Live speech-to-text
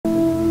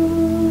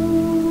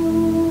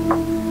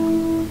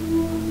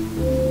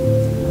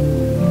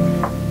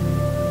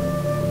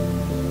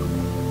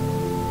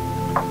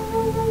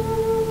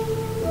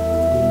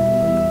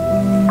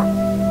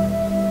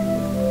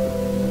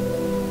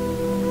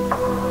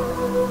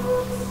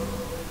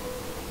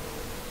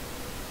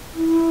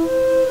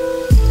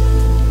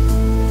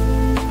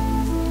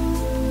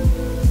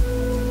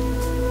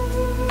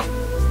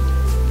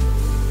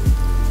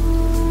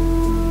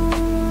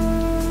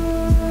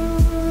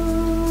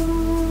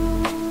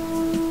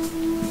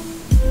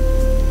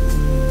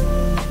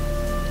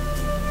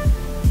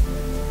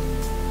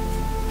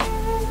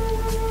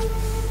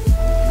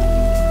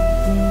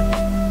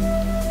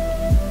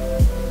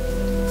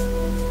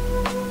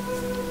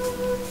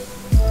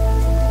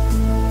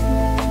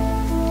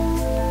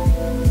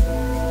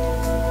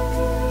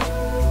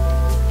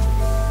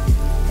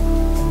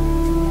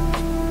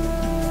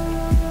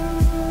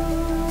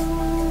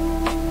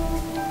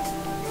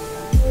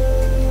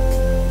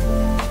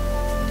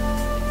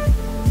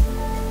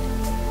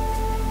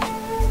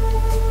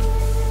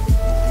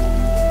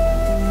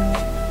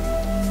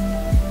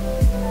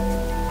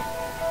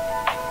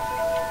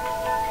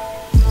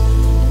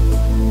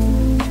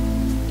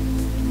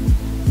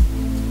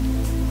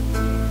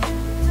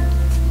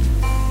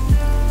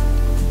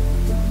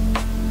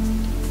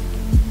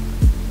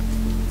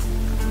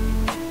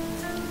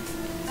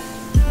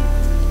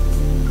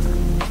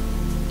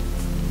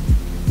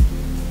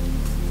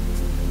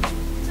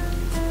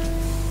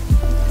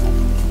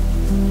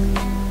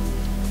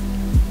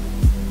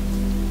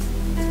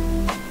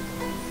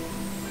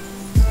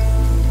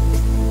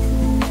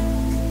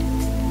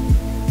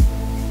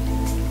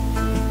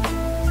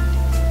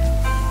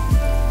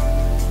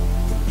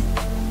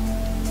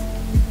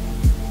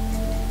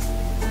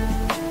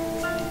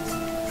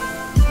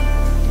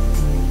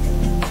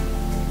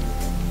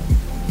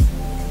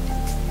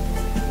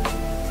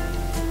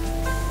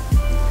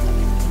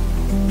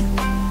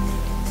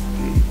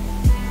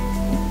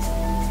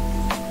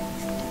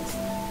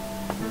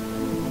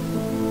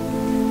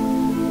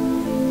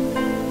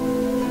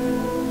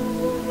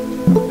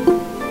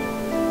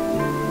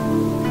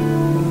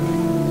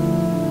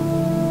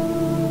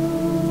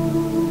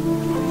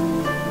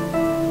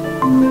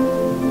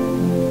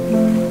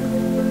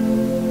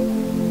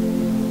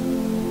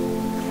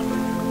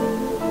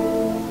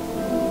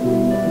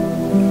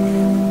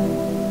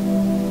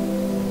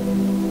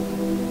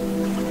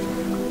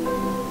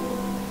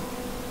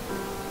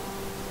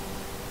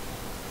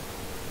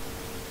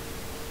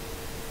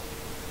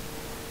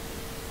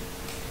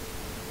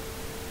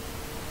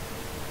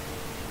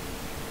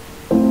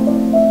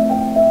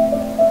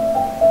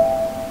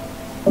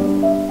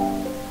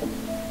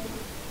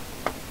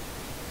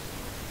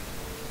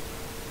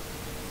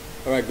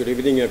Alright, good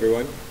evening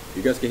everyone.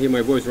 You guys can hear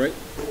my voice, right?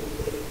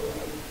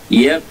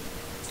 Yep.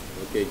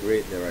 Okay,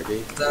 great there,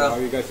 okay. So So, how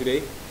are you guys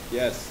today?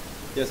 Yes.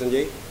 Yes,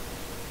 Sanjay?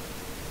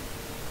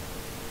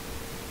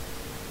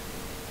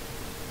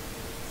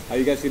 How are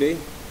you guys today?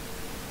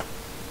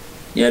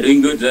 Yeah,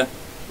 doing good, sir.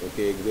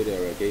 Okay, good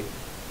there, okay.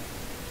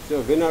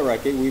 So Vinod,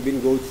 okay, we've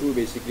been going through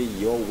basically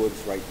your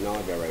works right now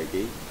there,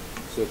 okay.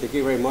 So thank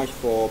you very much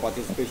for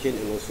participation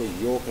and also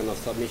your kind of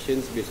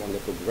submissions based on the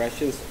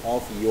progressions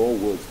of your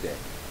works there.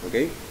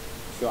 Okay?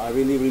 So I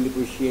really, really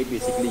appreciate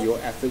basically your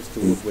efforts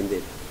to work with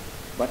it.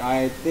 But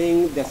I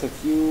think there's a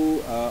few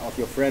of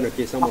your friends,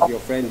 okay, some of your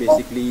friends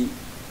basically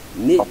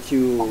need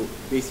to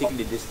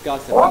basically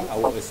discuss about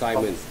our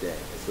assignments there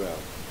as well.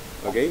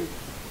 Okay?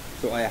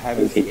 So I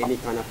haven't seen any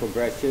kind of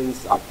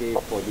progressions, okay,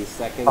 for the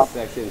second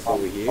sessions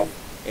over here.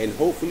 And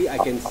hopefully I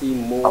can see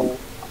more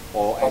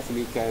or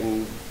actually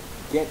can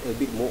get a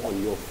bit more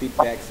on your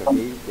feedbacks,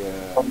 okay,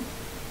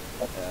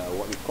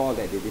 what we call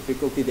that, the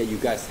difficulty that you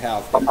guys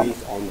have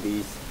based on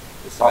these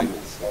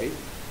assignments, okay.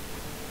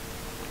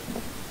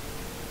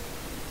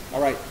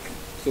 All right,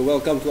 so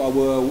welcome to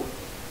our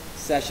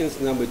sessions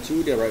number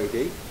 2 there, right,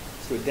 okay.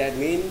 So that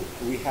means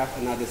we have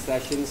another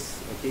sessions,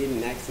 okay,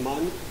 next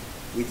month,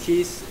 which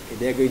is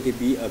they're going to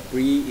be a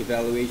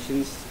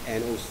pre-evaluations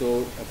and also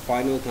a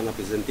final kind of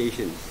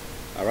presentations,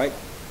 all right,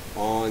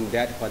 on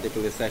that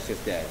particular sessions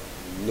there.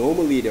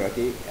 Normally there,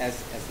 okay, as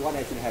what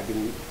I should have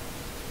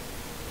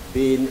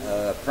been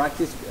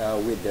practiced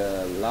with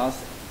the last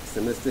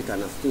semester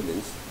kind of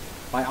students,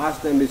 I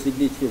asked them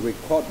basically to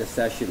record the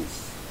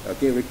sessions,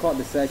 okay, record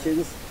the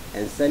sessions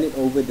and send it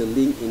over the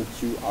link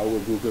into our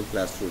Google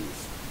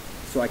Classrooms,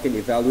 so I can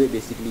evaluate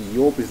basically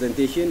your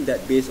presentation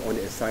that based on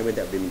the assignment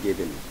that been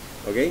given,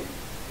 okay.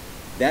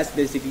 That's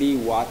basically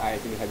what I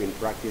actually have been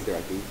practiced there,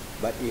 okay.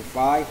 But if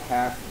I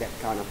have that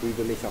kind of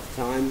privilege of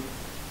time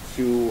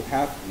to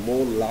have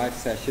more live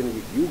session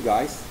with you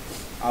guys,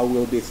 I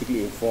will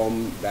basically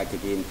inform back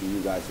again to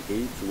you guys,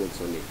 okay, to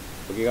work on it.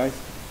 Okay guys?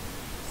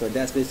 So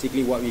that's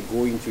basically what we're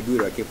going to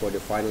do, okay, for the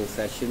final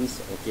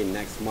sessions, okay,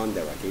 next month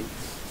there, okay.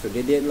 So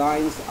the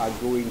deadlines are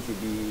going to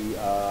be,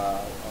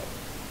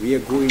 we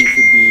are going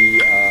to be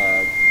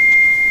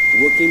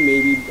working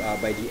maybe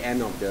by the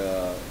end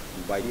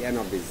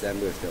of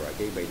December there,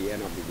 okay, by the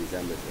end of the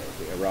December there,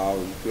 okay,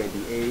 around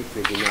 28,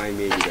 29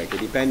 maybe, okay,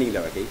 depending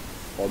there, okay.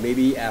 Or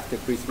maybe after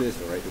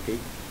Christmas, all right, okay?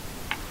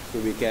 So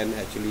we can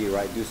actually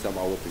do some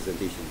of our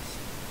presentations.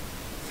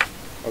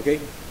 Okay?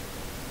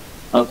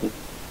 Okay.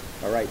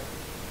 All right.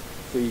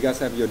 So you guys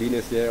have your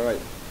dinners there, right?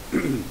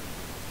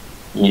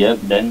 Yep,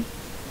 then.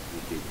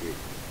 Okay, great.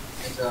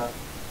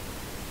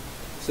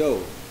 so,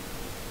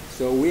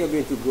 So we are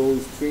going to go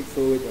straight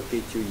forward,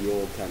 okay, to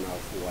your kind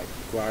of like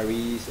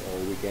queries, or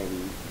we can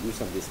do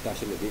some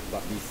discussion a bit. But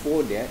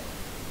before that,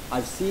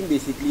 I've seen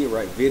basically,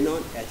 right,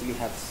 Vinod actually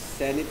have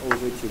sent it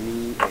over to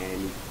me,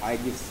 and I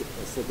give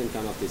a certain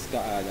kind of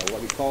what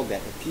we call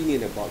that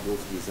opinion about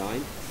those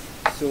design.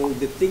 So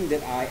the thing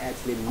that I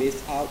actually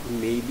missed out,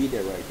 maybe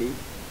the right thing,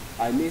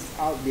 I missed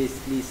out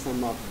basically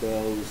some of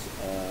those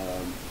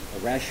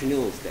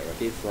rationales there,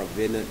 okay, from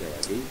Vinod there,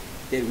 okay,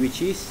 that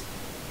which is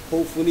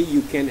hopefully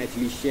you can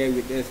actually share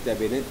with us,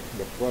 Vinod,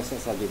 the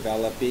process of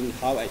developing,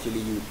 how actually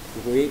you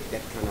create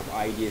that kind of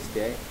ideas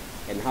there,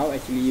 and how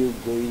actually you're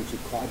going to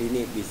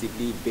coordinate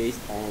basically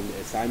based on the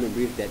assignment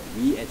brief that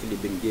we actually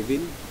been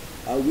given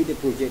with the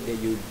project that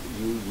you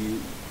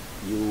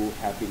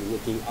have been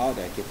working out,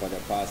 okay, for the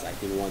past, I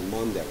think, 1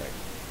 month there, right?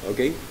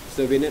 Okay,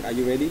 so Vinod, are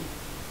you ready?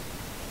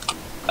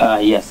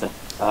 Yes, sir.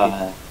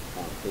 Okay.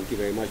 Thank you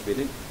very much,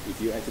 Vinod.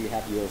 If you actually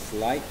have your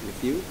slide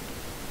with you,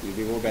 it'll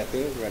be more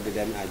better rather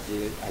than I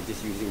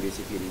just using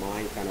basically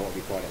mine, kind of what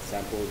we call a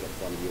sample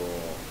from your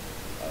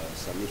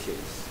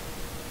submissions.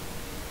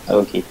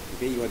 Okay.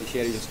 Okay, you want to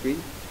share your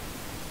screen?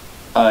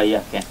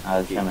 Yeah, can.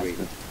 I'll Okay, share my great.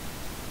 screen.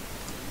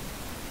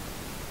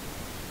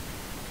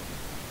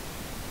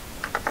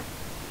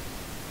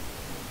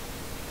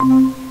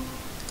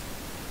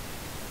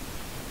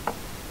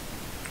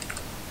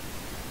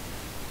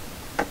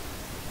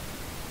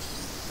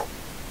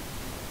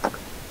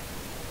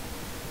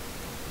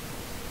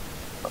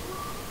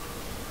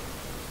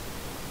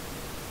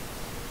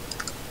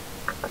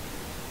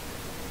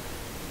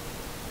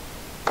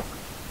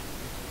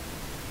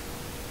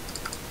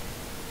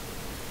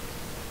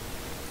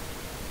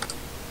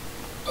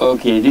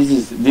 Okay,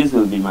 this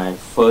will be my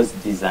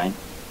first design.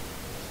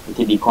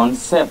 Okay, the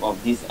concept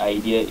of this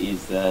idea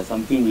is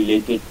something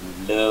related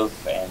to love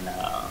and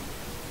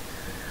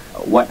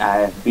what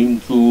I have been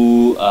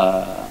through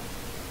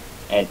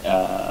at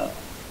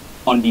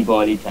on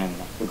Diwali time,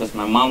 because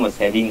my mom was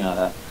having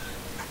a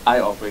eye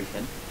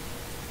operation.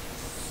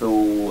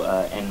 So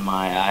and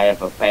I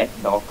have a pet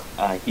dog.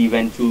 He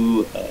went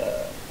through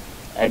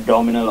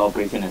abdominal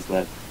operation as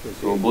well.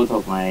 So Okay. both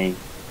of my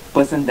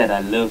person that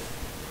I love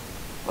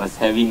was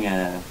having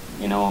a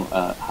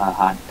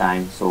hard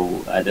time. So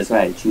that's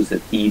why I choose a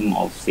theme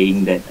of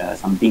saying that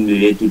something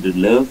related to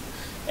love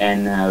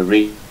and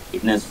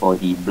redness for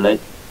the blood,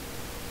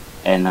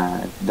 and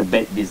the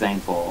bed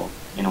design for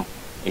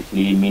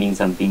actually meaning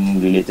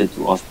something related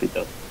to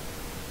hospital.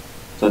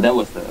 So that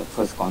was the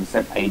first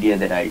concept idea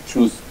that I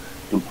choose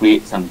to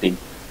create something.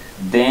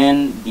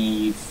 Then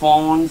the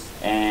fonts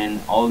and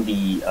all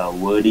the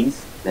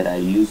wordings that I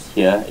use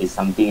here is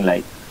something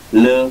like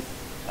love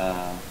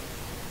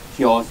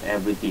cures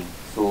everything.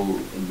 So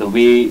the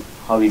way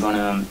how we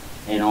gonna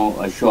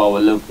show our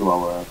love to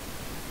our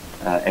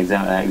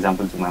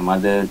example to my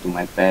mother, to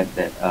my pet,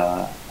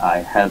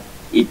 that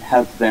it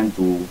helps them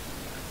to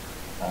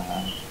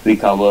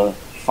recover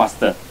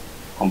faster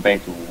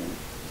compared to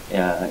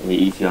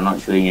if you're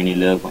not showing any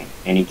love or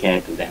any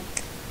care to them.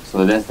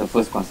 So that's the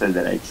first concept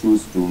that I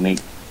choose to make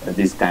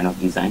this kind of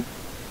design.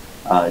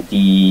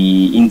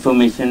 The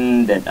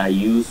information that I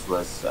used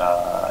was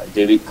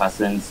David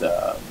Carson's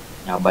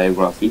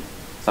biography.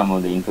 Some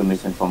of the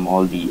information from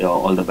all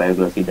the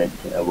biography that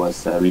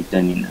was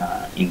written in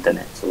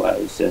internet. So I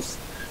was just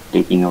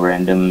taking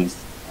random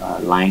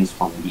lines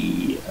from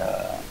the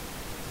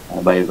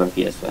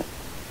biography as well.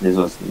 This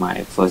was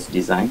my first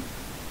design.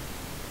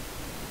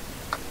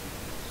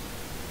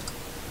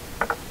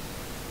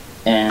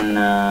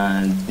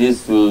 And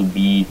this will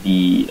be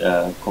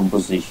the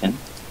composition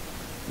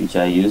which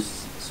I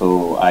use.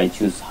 So I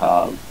choose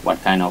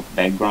what kind of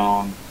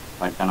background,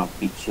 what kind of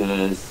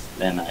pictures,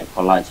 then I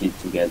collage it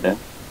together.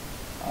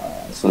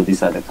 So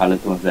these are the color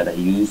tones that I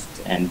used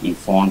and the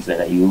fonts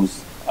that I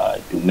used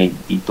to make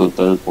the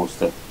total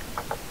poster.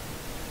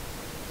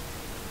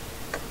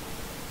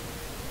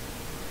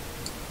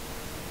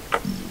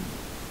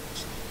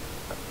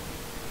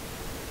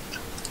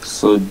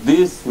 So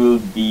this will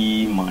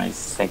be my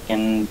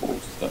second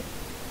poster.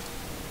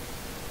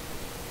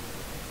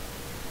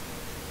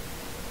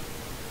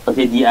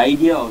 Okay, the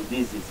idea of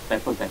this is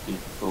pepper cutting.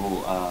 So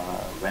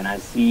when I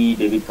see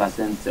David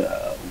Carson's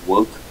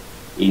work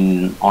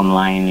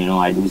online,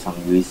 I do some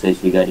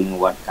research regarding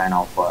what kind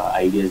of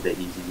ideas that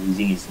he's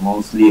using. It's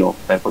mostly of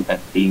pepper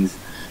cuttings.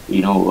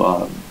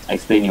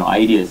 Explain your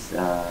ideas.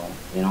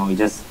 You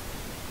just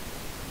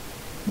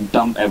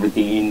dump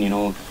everything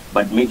in,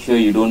 but make sure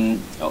you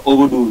don't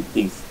overdo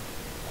things.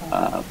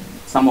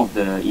 Some of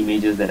the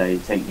images that I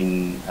checked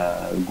in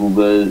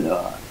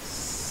Google,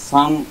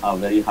 some are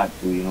very hard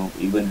to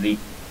even read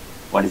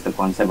what is the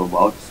concept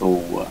about.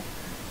 So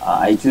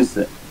I choose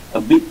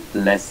a bit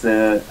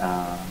lesser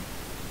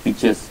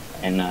pictures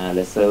and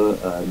lesser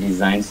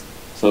designs,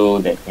 so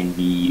that can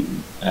be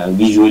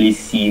visually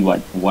see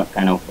what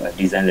kind of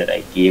design that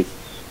I gave,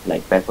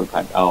 like pepper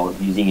cut out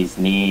using his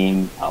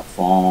name,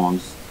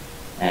 fonts,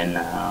 and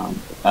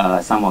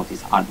some of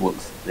his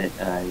artworks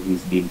that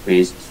he's been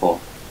praised for.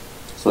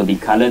 So the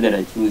color that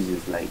I choose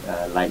is like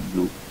light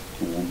blue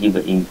to give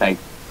an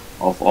impact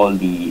of all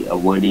the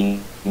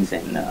wordings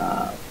and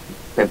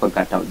paper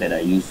cutout that I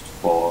used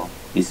for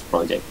this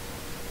project.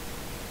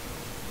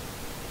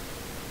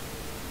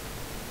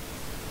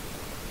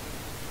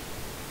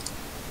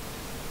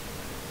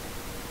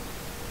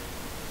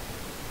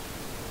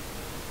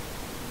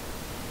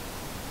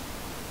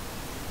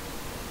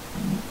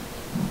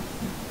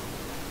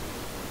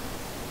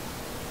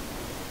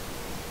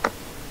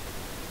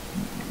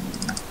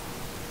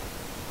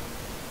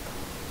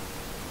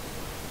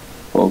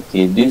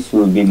 Okay, this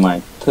will be my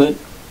third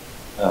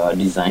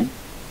design.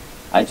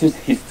 I choose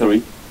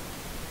history,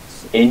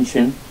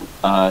 ancient,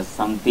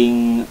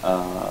 something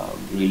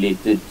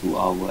related to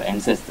our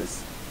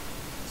ancestors.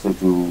 So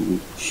to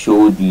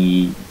show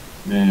the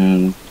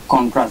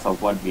contrast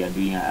of what we are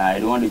doing, I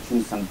don't want to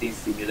choose something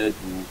similar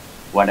to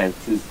what I've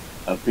choose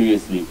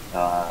previously,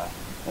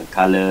 the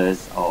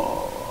colors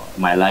or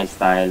my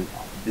lifestyle.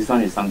 This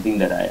one is something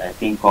that I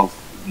think of.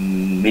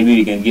 Maybe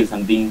we can give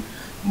something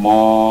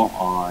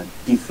more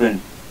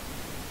different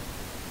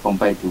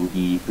compared to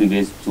the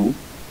previous two.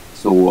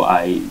 So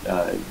I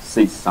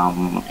search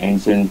some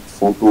ancient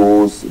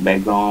photos,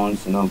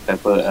 backgrounds,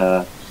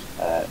 paper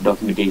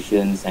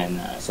documentations, and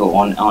so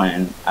on,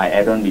 and I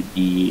add on with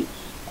the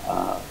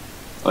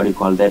what do you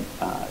call that,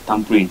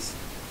 thumbprints.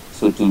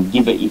 So to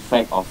give an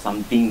effect of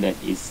something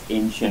that is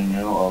ancient,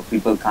 or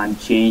people can't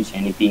change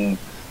anything,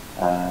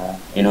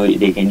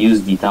 they can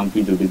use the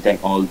thumbprint to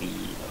detect all the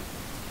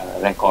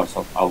records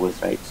of ours,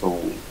 right? So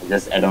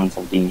just add on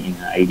something in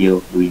the idea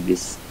of doing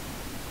this.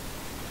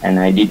 And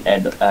I did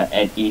add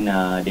in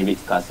David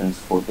Carson's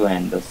photo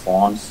and the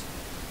fonts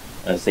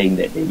saying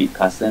that David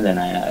Carson, and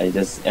I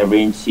just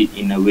arranged it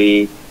in a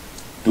way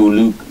to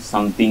look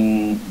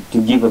something,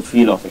 to give a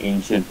feel of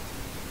ancient.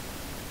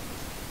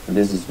 So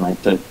this is my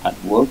third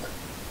artwork.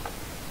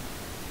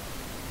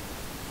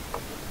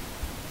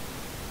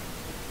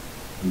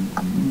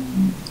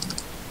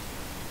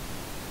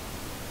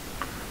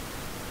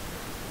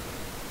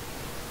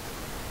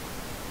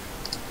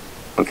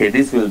 Okay,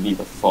 this will be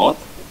the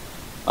fourth.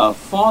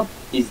 Fourth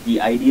is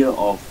the idea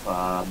of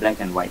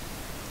black and white,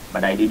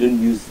 but I didn't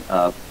use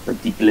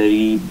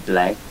particularly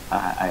black.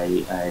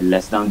 I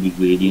less down the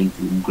gradient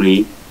to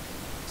gray.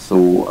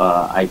 So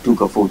I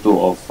took a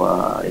photo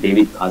of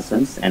David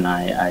Carson's, and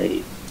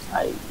I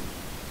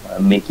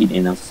make it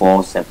in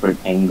 4 separate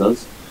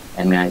angles,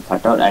 and when I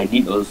cut out, I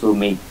did also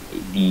make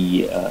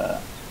the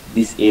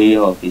this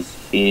area of his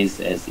face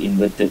as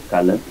inverted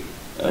color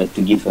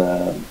to give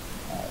a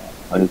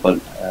what do you call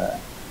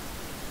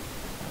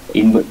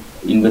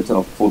inverted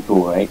of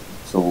photo, right?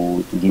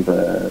 So to give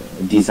a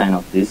design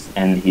of this,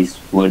 and his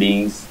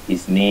wordings,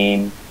 his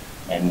name,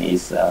 and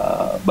his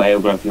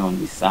biography on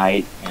the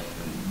side, and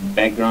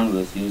background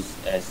was used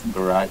as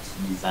garage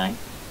design,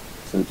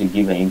 so to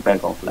give an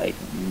impact of like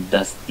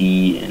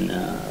dusty and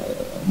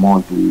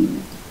more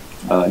to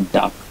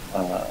dark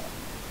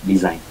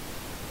design.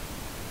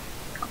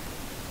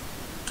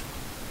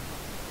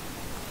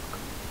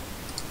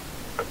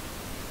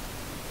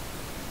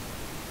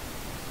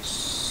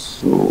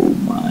 So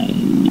my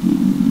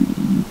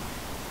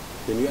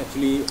Can you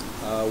actually,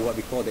 what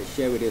we call that,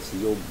 share with us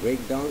your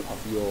breakdown of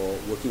your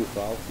working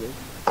files here?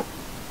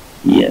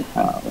 yeah,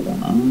 hold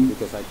on.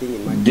 Because I think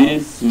it might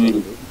This help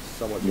will,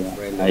 some of your yeah,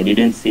 friends. I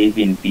didn't save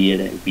in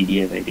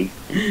PDF, I think.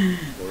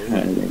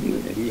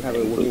 Do you have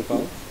a working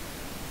file?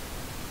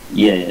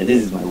 Yeah,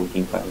 this is my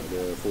working file.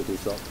 The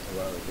Photoshop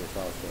working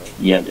files, right?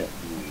 Yeah.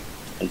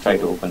 I'll try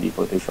to open the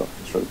Photoshop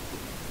and show you.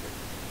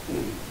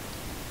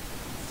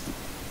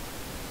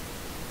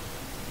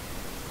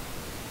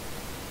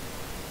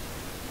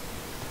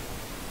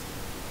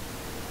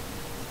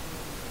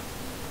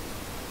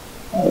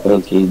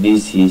 Okay,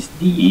 this is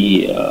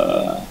the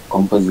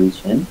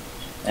composition,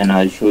 and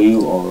I'll show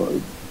you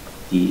all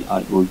the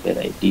artwork that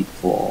I did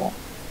for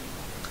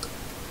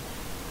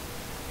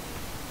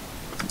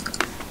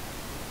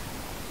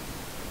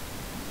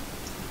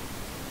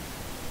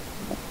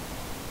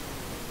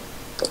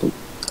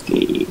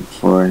okay,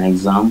 for an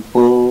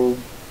example,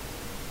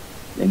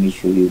 let me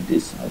show you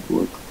this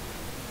artwork.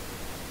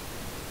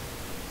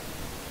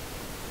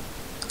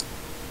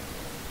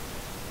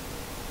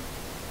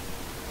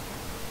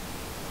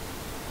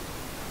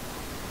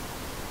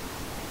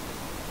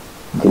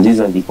 Okay, these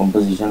are the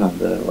composition on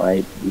the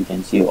right. You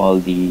can see all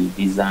the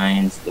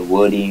designs, the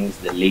wordings,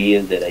 the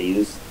layers that I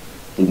use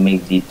to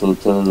make the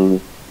total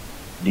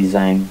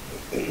design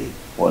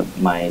for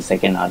my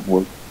second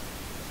artwork.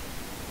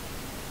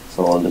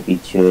 So all the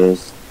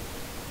pictures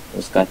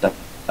was cut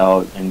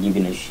out and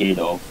given a shade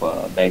of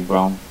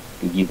background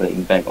to give an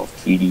impact of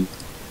 3D.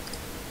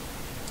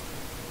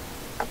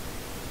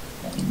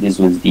 And this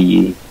was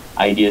the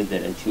ideas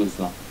that I chose,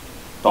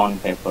 torn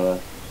paper,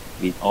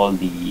 with all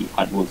the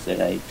artworks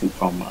that I took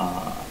from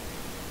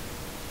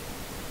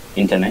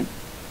internet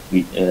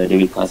with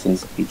David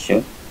Carson's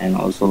picture, and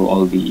also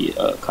all the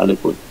color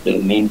code,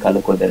 the main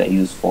color code that I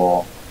use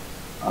for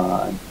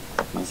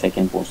my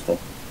second poster.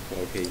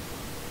 Okay.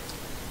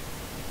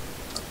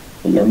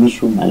 Let me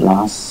show my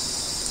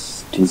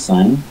last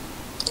design.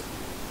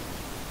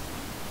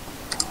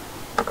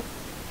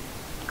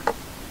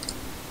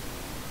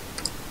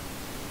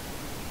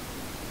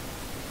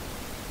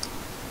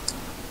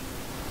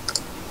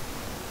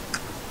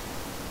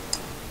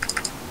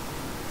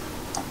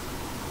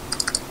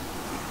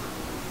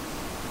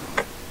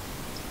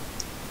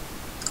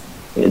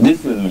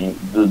 This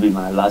will be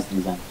my last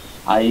design.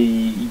 I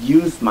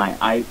use my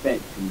iPad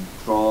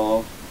to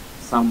draw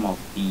some of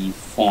the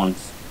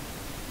fonts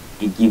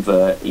to give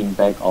an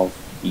impact of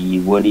the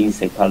wordings,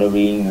 the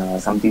coloring,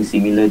 something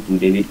similar to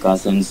David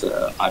Carson's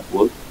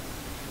artwork.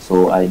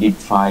 So I did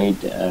try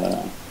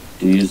to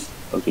use,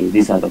 okay,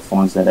 these are the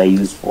fonts that I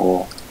use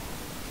for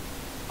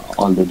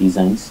all the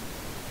designs.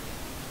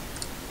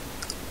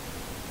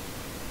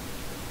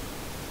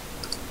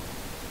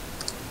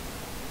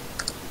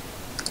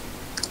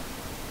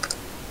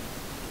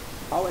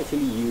 How actually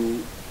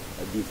you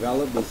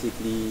develop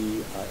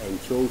basically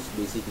and chose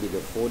basically the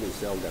font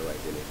itself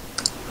directly?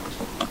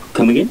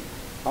 Come again?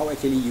 How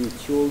actually you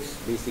chose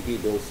basically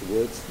those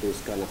words,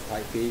 those kind of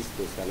typeface,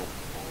 those kind of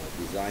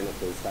design of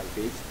those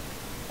typeface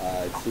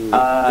to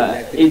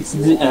connect it it's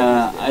to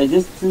I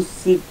just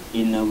choose it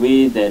in a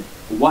way that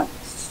what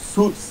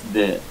suits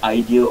the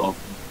idea of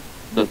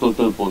the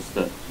total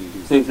poster.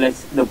 So if like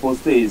the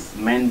poster is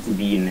meant to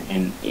be in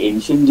an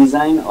ancient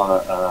design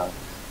or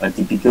a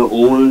typical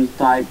old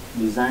type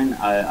design,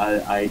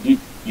 I did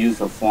use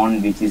a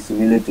font which is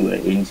similar to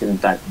an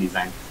ancient type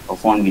design, a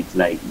font with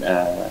like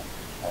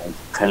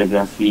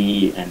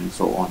calligraphy and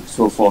so on.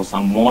 So for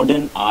some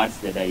modern arts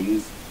that I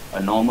use,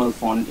 a normal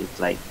font is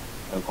like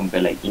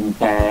compare like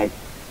Impact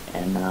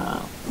and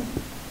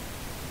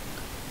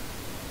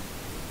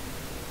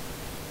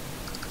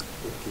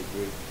Okay,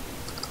 great.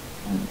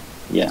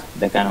 yeah,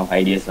 that kind of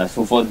ideas.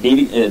 So for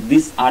David,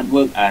 this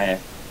artwork,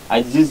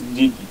 I just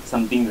did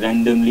something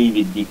randomly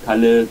with the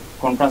color,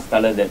 contrast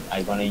color that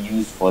I'm gonna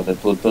use for the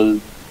total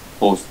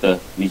poster,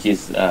 which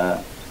is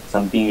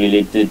something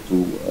related to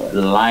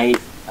light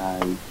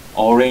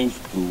orange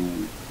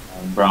to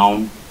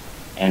brown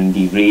and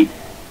the red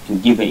to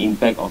give an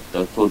impact of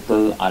the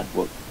total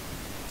artwork.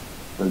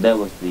 So that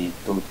was the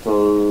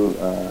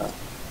total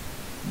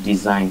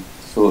design.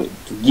 So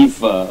to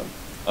give a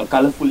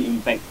colorful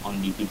impact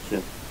on the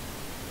picture.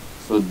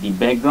 So the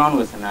background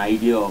was an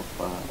idea of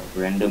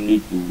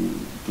randomly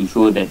to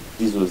show that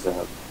this was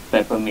a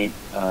Peppermate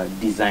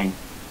design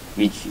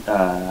which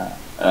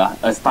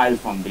a style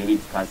from David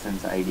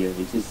Carson's idea,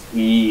 which is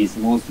he is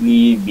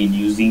mostly been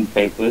using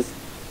papers,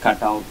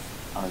 cutouts,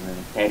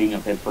 tearing a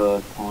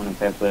paper, torn a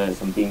paper, or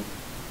something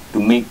to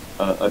make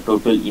a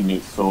total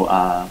image. So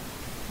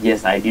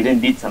yes, I didn't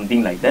did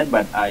something like that,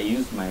 but I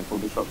used my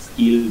Photoshop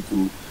skill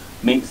to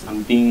make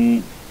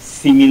something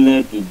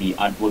similar to the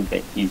artwork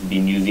that he's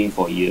been using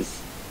for years.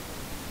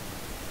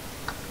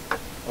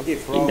 Okay,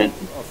 from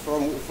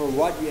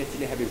what you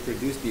actually have been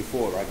produced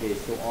before, right? Okay,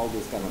 so all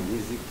those kind of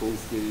music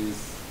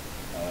posters,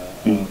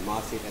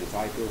 masthead and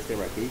titles there,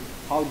 okay.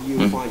 How do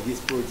you find these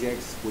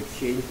projects would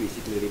change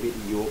basically a little bit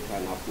your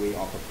kind of way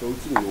of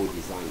approaching your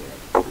design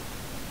there?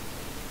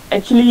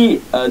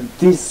 Actually,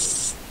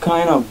 this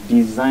kind of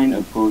design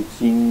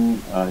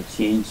approaching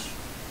changed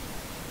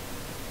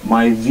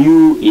my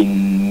view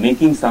in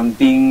making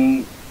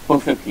something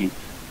perfectly.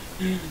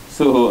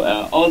 So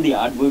all the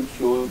artwork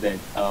shows that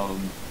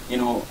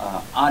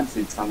arts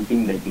is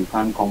something that you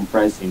can't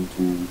compress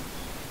into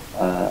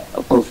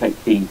a perfect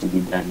thing to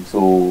be done.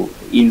 So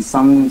in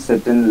some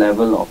certain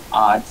level of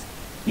art,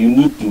 you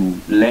need to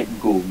let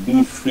go,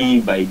 be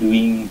free by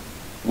doing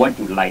what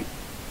you like,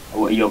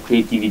 or your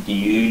creativity.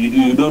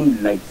 You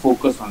don't like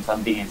focus on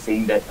something and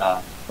saying that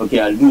okay,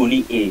 I'll do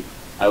only A,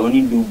 I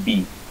only do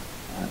B.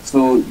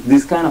 So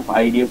this kind of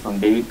idea from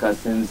David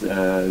Cousins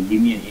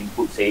give me an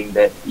input saying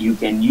that you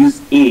can use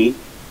A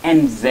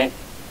and Z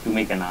to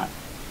make an art.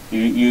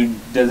 You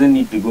doesn't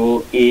need to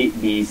go A,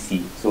 B,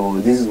 C. So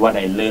this is what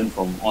I learned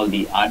from all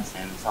the arts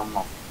and some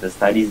of the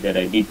studies that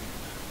I did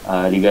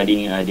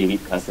regarding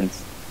David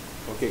Cousins'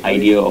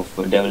 idea of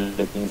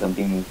developing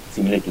something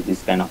similar to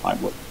this kind of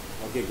artwork.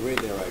 Okay, great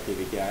there, right,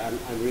 David. Yeah,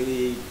 I'm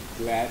really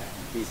glad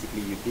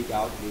basically you pick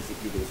out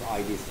basically those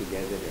ideas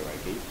together there,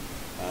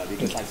 right?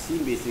 Because I've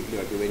seen basically,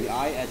 okay, when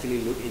I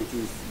actually look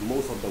into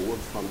most of the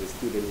works from the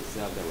student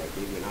itself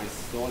directly, when I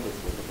saw the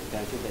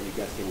potential that you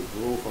guys can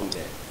grow from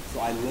there. So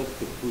I love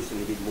to push a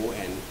little bit more,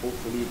 and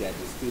hopefully that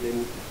the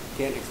student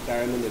can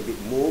experiment a bit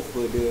more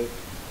further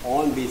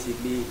on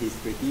basically his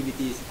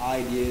creativities,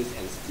 ideas,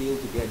 and skill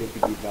together to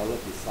develop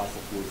this such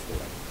of works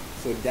there.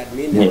 So that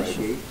means that,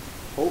 okay,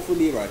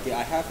 hopefully, right, okay,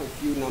 I have a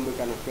few number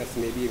kind of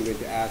questions maybe I'm going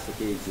to ask,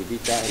 okay,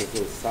 Jivita and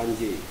also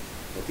Sanjay,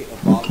 okay,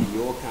 about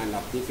your kind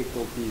of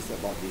difficulties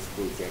about this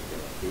project,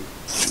 okay.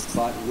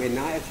 But when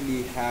I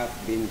actually have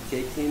been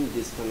taking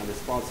this kind of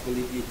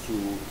responsibility to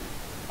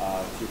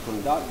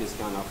conduct this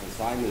kind of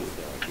assignments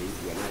there, okay,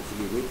 when I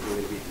actually read a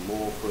little bit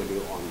more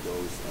further on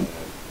those,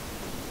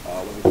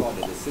 what we call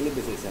the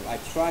syllabus itself, I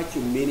try to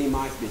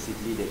minimize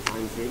basically the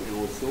time frame and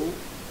also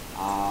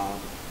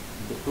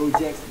the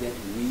projects that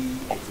we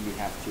actually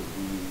have to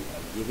be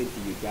given to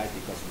you guys,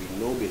 because we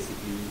know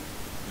basically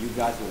you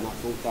guys are not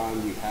full time,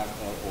 we have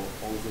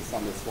also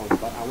some response,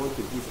 but I want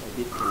to give a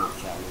bit kind of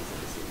challenge at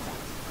the same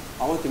time.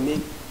 I want to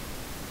make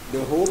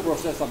the whole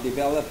process of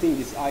developing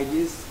these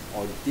ideas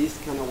or this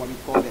kind of what we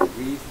call that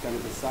brief kind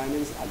of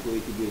assignments are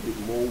going to be a bit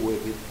more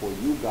worth it for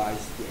you guys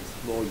to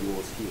explore your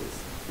skills.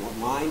 Not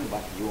mine,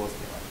 but yours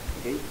there,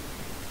 okay?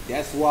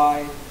 That's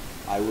why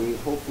I will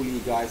hopefully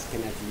you guys can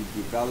actually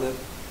develop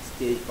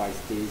stage by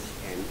stage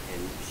and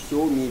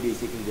show me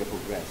basically the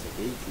progress,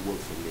 okay,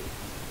 towards from there.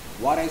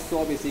 What I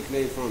saw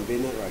basically from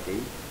Bernard, okay,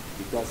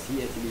 because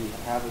he actually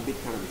have a bit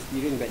kind of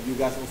experience that you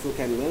guys also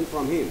can learn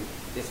from him.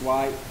 That's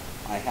why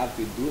I have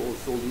to do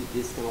also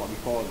this kind of what we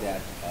call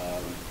that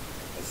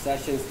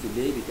sessions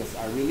today, because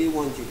I really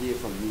want to hear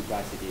from you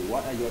guys, okay,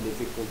 what are your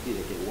difficulties,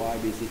 okay, why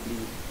basically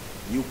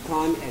you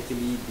can't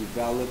actually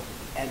develop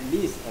at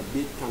least a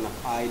bit kind of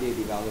idea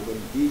development,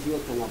 visual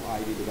kind of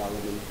idea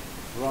development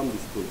from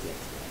this project.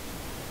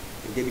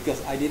 Okay,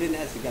 because I didn't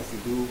ask you guys to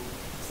do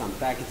some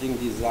packaging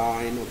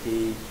design,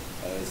 okay,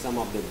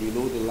 some of the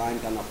below the line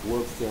kind of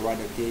works there, right,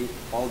 okay,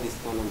 all this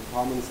kind of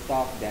common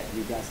stuff that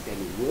you guys can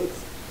work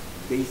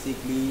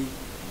basically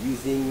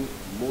using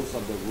most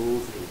of the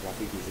rules in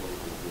graphic design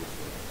kind of works.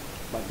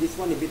 But this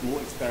one a bit more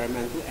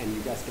experimental, and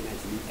you guys can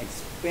actually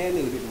expand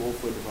a little bit more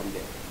further from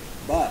there.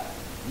 But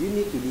you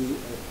need to do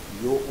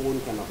your own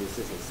kind of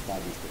research and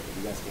studies there.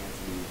 You guys can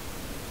actually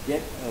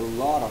get a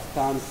lot of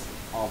tons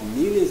of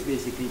millions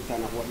basically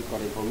kind of what you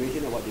call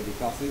information about the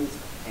discussions,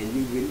 and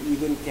you will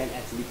even can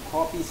actually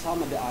copy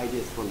some of the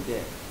ideas from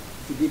there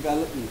to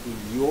develop into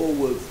your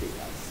works there,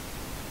 guys.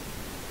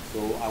 So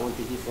I want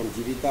to hear from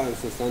Jivita and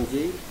so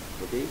Sanjay,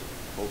 okay?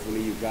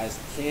 Hopefully you guys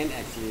can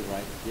actually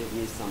give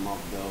me some of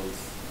those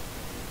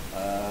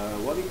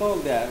what we call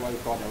that, what we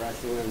call the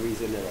rational and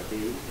reason there, okay,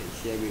 and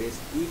share with us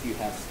if you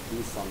have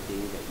do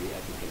something that we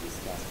actually can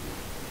discuss.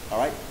 All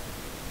right.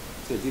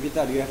 So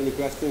Jivita, do you have any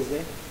questions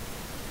there?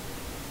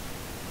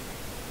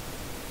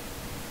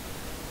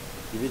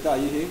 Jivita, are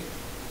you here?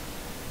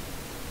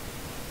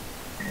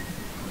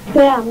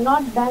 Yeah, I'm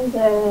not done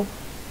there.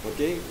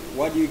 Okay.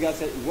 What do you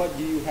guys? What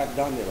do you have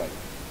done there, right?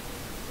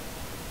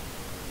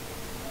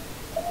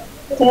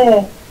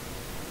 Yeah.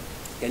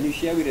 Can you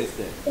share with us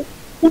there?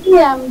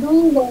 Yeah, I'm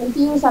doing the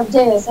NTU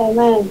subject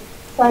assignment,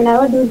 so I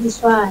never do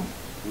this one.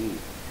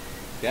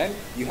 Okay.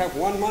 You have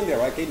 1 month there,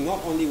 right? Okay. Not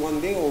only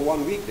 1 day or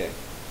 1 week there.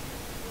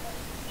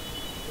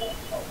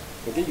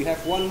 Okay, you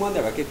have 1 month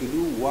there, okay, to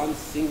do one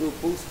single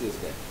posters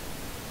there.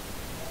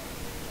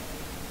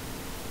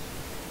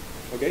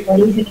 Okay? What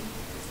is it?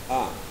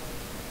 Ah.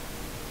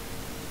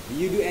 Do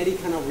you do any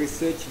kind of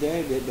research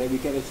there that we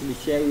can actually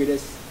share with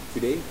us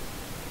today?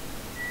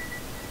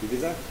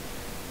 Divisa?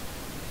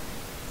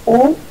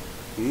 Sir?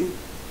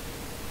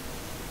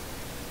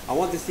 I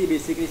want to see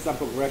basically some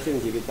progression,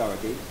 Jivita,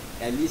 okay?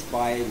 At least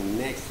by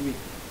next week.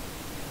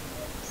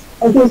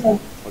 Okay, sir.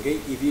 Okay,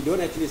 if you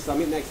don't actually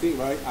submit next week,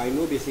 right, I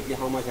know basically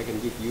how much I can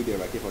give you there,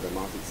 okay, for the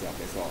mark itself,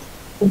 that's all.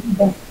 Okay,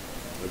 sir.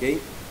 Okay?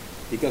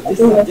 Because this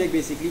Okay. subject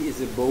basically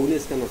is a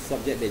bonus kind of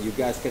subject that you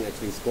guys can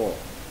actually score.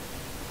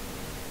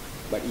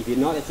 But if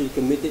you're not actually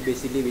committed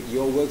basically with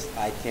your works,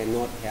 I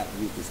cannot help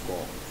you to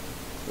score.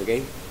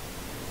 Okay?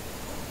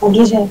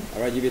 Okay, sir.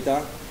 Alright,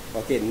 Jivita?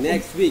 Okay,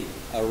 next week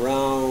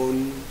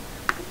around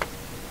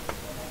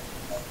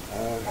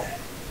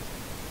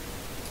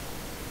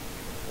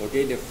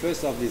okay, the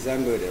 1st of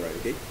December there, right?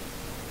 Okay?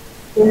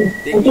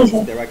 Take Okay, notes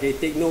sir. there, okay?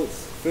 Take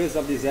notes. 1st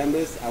of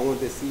December, I want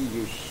to see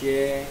you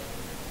share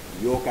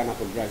your kind of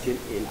progression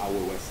in our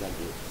WhatsApp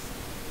groups.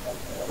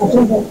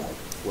 Okay, sir.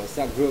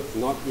 WhatsApp groups,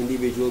 not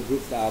individual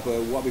groups,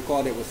 what we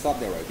call it WhatsApp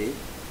there, okay?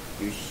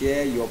 You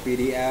share your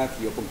PDF,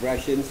 your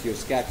progressions, your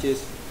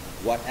sketches,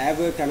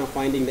 whatever kind of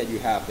finding that you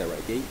have there,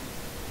 okay?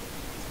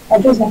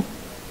 Okay, sir.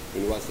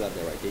 In WhatsApp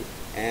there, okay?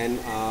 And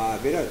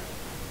Vinod,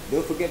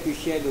 don't forget to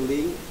share the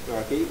link,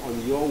 okay,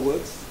 on your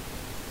works,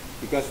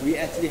 because we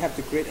actually have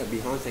to create a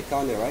Behance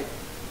account there, right?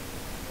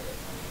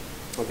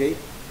 Okay?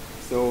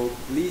 So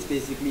please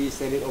basically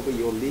send it over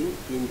your link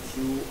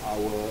into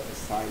our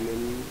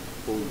assignment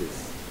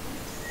folders.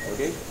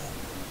 Okay?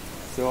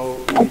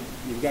 So if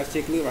you guys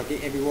take a look, okay,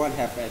 everyone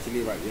have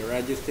actually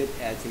registered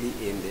actually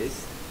in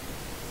this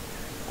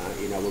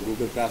in our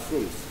Google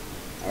Classrooms.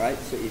 Alright,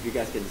 so if you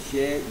guys can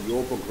share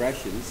your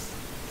progressions,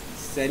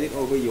 send it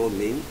over your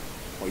link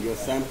or your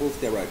samples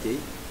there, okay,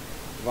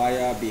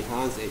 via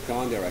Behance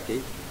account there,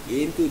 okay,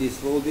 into these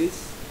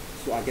folders,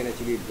 so I can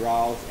actually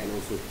browse and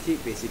also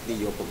keep basically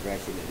your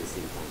progression at the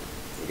same time.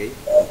 Okay?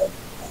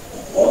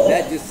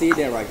 Let's just say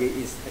there, okay,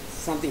 is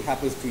something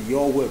happens to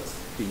your works,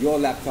 to your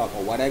laptop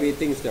or whatever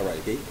things there,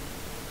 okay,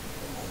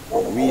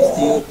 we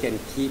still can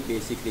keep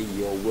basically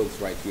your works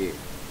right here.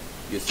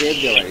 You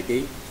save there,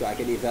 okay, so I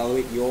can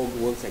evaluate your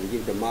works and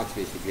give the marks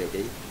basically,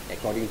 okay,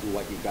 according to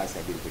what you guys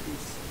have been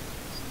produced.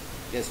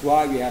 That's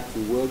why we have to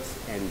work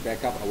and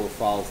back up our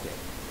files there.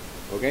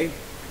 Okay?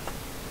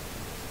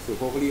 So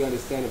hopefully you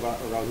understand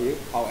about around here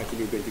how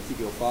actually you're going to keep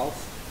your files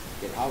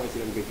and how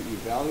actually I'm going to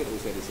evaluate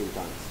also at the same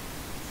time.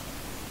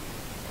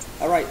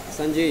 Alright,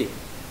 Sanjay.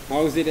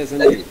 How is it,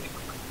 Sanjay?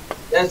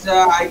 Yes,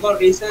 I got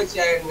research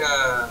and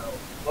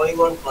going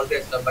on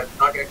progress, but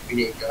not yet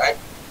finished, right?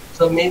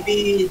 So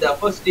maybe the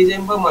 1st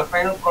December, my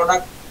final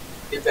product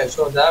will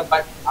show that,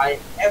 but I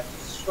have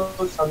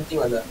shown something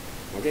like that.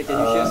 Okay, can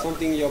you share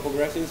something your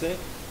progression say?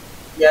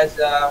 Yes,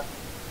 okay.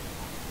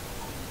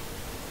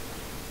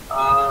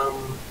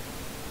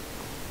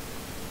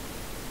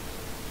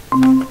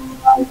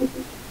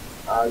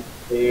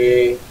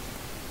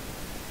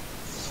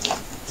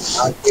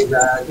 Okay,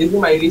 this is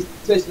my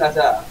research,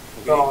 sir.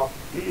 So,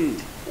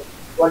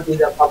 what is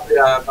the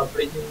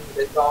publishing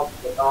desktop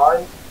at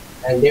all?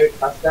 And David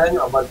Custon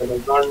about the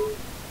background.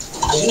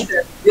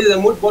 This is a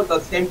mood board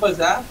of samples,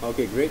 sir.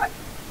 Okay, great.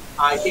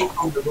 I take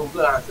from the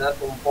Google answer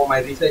for my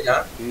research,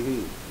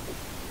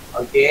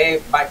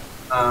 Okay, but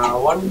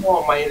one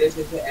more my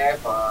research app.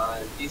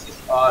 This is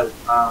all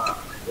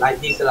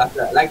like this,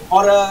 like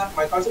horror.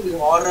 My concept is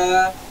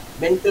horror,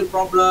 mental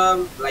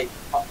problem, like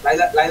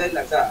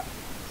that, sir.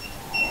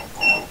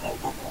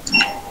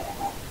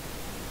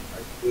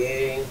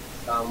 Okay,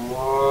 some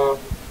more.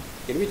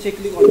 Can we take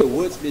a look on the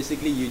words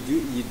basically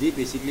you did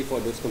basically for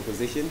those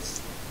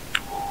compositions?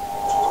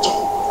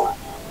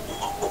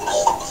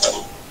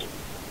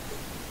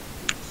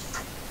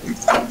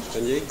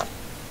 Sanjay?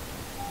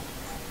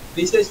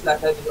 Research like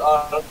that is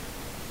all.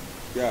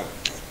 Yeah.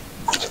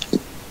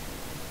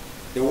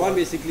 The one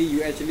basically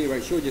you actually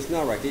showed just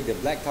now, right? The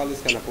black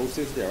colors kind of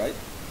posters there, right?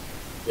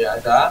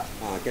 Yeah, sir.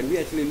 Can we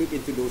actually look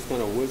into those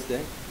kind of words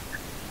there?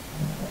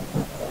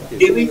 Okay,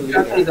 David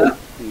Custon, sir.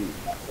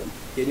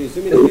 Can you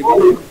zoom in a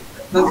little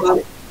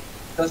bit?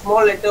 The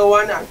small letter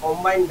one, I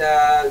combine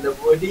the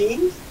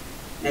wordings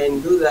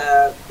and do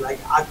the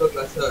like artwork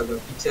cluster, the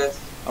pictures.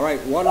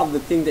 Alright, one of the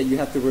things that you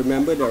have to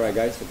remember there,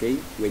 guys, okay,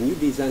 when you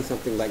design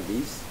something like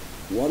this,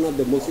 one of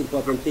the most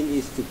important thing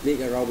is to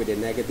play around with the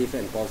negative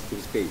and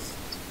positive space.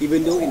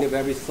 Even though in a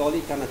very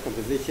solid kind of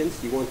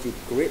compositions, you want to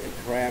create a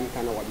cram,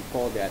 kind of what you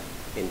call that,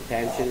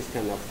 intentions,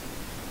 kind of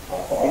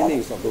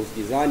feelings of those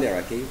design there,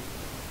 okay?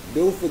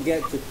 Don't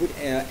forget to put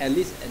at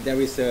least there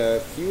is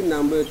a few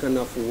number kind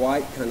of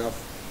white kind of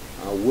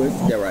words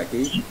there,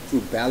 okay,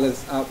 to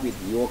balance out with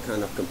your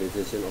kind of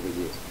composition over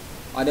here.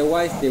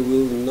 Otherwise, they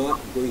will not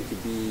going to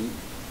be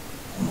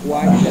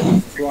quite very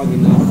strong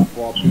enough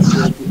for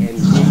people to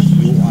engage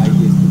your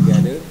ideas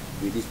together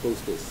with these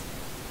posters.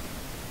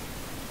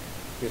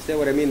 You understand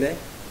what I mean there?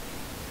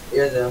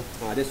 Yes, sir.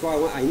 That's why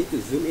I need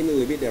to zoom in a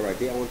little bit there,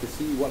 okay? I want to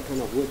see what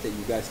kind of words that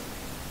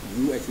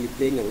you actually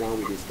playing around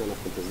with this kind of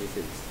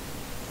compositions.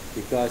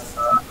 Because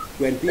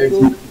when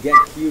people get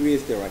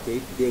curious there,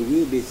 okay, they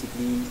will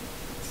basically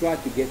try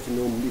to get to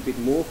know a little bit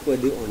more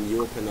further on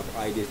your kind of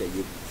ideas that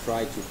you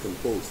try to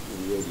compose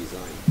in your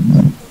design.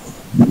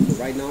 So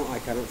right now I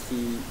cannot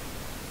see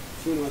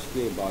too much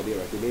clear about it,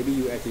 right? Maybe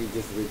you actually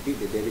just repeat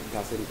the David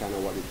Carson kind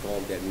of what we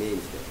call that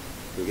names there,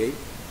 okay?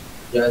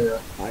 Yeah,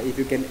 If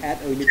you can add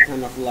a little bit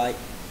kind of like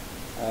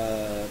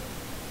a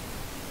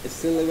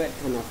silhouette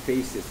kind of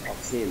faces of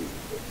him,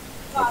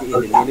 okay, in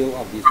the middle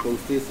of these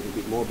posters, a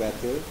bit more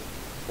better.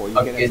 Or you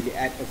can actually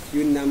add a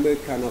few number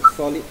kind of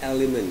solid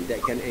element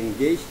that can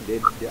engage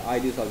the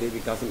ideas of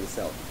David Carson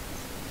itself.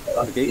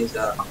 Okay, it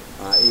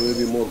will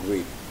be more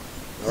great.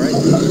 All right,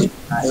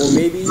 or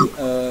maybe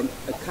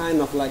a kind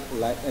of like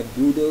a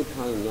doodle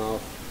kind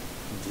of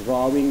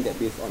drawing that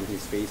based on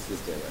his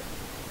faces there.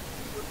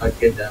 Right?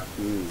 Okay, sir.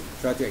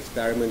 Try to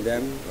experiment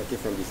them. Okay,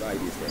 from these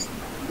ideas there.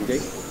 Okay.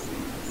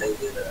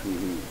 Thank you, sir.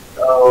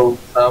 So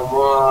some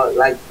more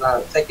like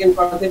second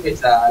concept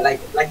is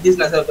like this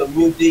lesson of the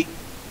music.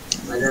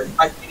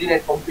 I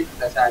didn't complete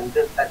lesson.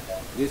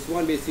 This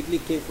one basically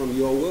came from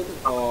your work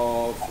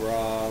or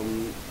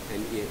from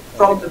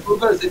from the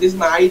Google. So this is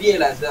my idea,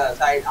 so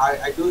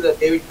I do the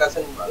David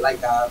Carson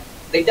like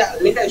later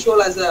I show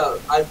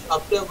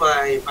after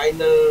my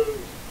final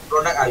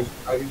product I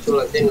will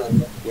show then.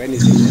 When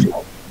is it?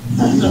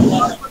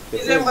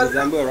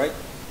 December, right?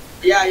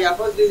 Yeah.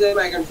 First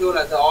December I can show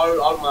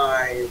all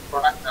my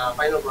product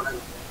final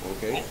product.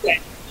 Okay.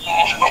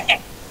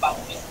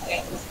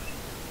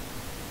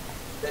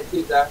 That's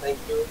it, sir. Thank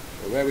you.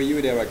 Where were you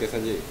there,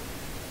 Sanjay?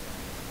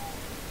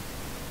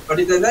 What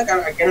is that?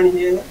 I cannot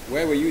hear.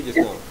 Where were you just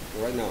now?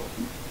 Right now?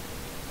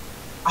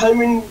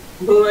 I'm in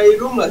my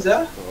room,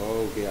 sir.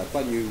 Oh, okay. I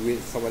thought you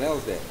with someone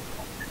else there.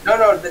 No.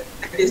 That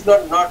is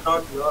not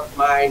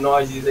my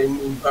noise. Is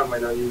in front of my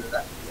noise,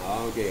 sir.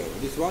 Okay.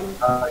 This one?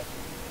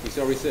 It's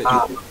your research.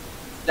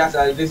 Yes,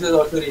 this is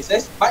also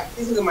research. But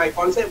this is my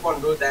concept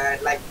on do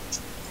that like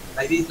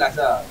this,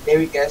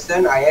 David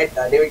Carson. I had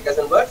David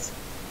Carson words.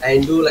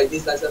 And do like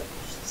this,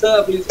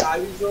 sir, please, I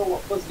will show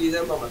what first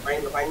design for my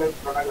final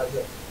product,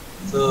 sir.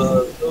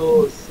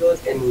 So sir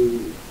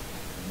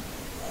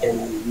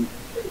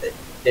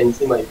can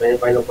see my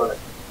final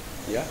product.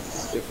 Yeah,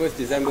 the 1st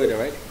December,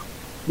 right?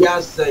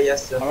 Yes,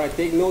 sir. All right,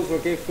 take notes,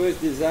 okay? 1st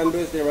December,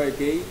 right,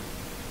 okay?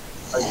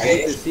 I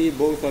need to see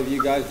both of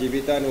you guys,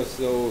 Jivita and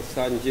also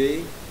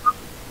Sanjay,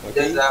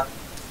 okay? Yes, sir.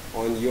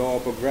 On your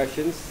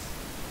progressions.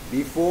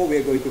 Before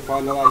we're going to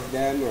finalize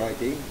them, right,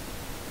 okay?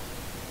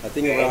 I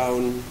think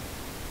around,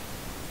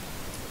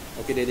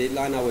 okay,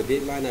 our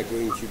deadline are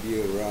going to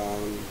be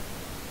around,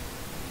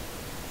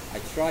 I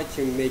try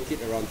to make it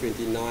around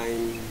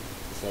 29,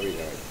 sorry,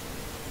 right?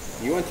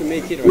 You want to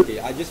make it, okay,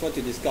 I just want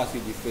to discuss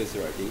with you first,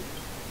 okay?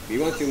 We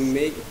want to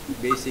make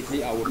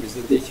basically our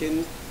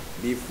presentation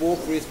before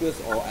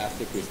Christmas or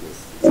after Christmas?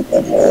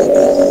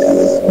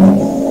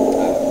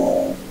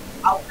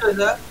 After,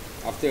 sir.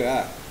 After,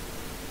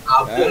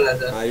 After,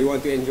 sir. You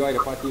want to enjoy the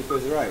party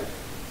first, right?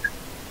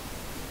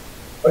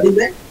 What is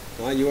that?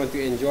 You want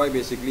to enjoy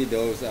basically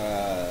those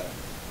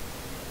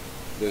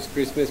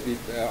Christmas.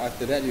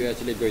 After that, you're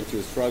actually going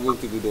to struggle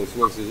to do those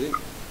works, is it?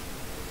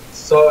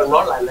 So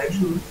not like that.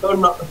 So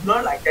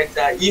not like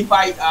that. If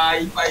I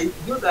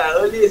do the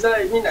early, sir,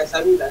 I mean I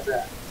submit that,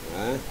 sir.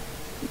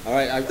 All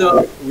right.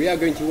 We are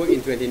going to work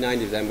in 29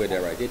 December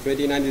there, right? Okay,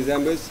 29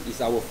 December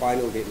is our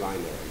final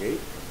deadline there. Okay.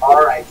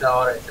 All right,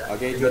 sir.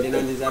 Okay,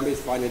 29 December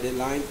is final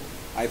deadline.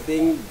 I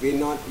think we're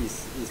not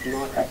is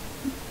not.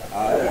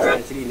 It's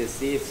actually in the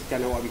safe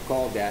kind of what we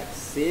call that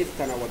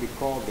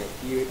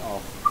period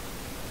of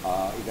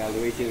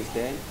evaluations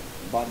there.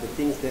 But the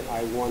things that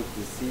I want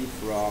to see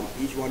from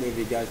each one of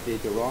you guys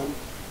later on,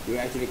 you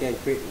actually can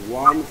create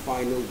one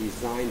final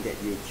design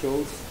that you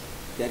chose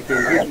that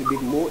can give a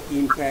bit more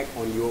impact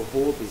on your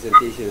whole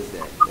presentations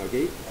there.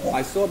 Okay,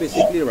 I saw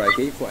basically, right,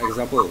 okay, for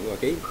example,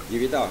 okay,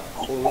 Jivita,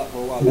 hold up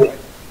for a while, right?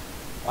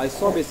 I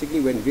saw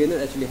basically when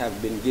Vinod actually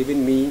have been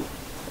giving me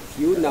a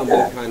few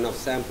number kind of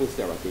samples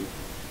there, okay,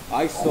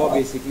 I saw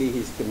basically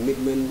his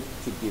commitment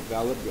to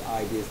develop the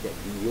ideas that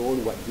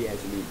beyond what he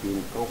actually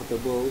been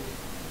comfortable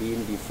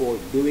doing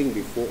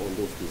before on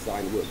those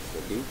design works,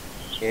 okay?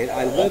 And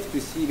I love to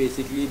see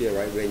basically there,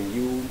 right, when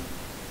you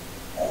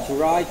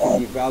try to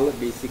develop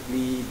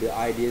basically the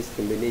ideas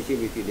combination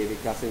with your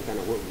David Carson kind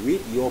of work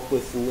with your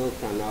personal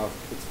kind of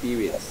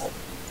experience,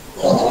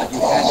 like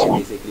you had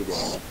basically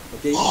there,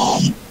 okay?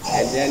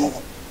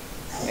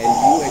 And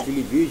you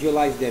actually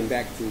visualize them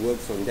back to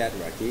works on that,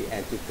 right, okay?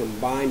 And to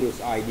combine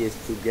those ideas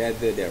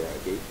together there, right,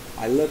 okay?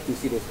 I love to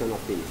see those kind of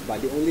things.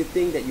 But the only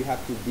thing that you have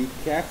to be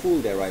careful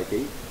there, right,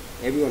 okay?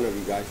 Every one of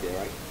you guys there,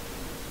 right?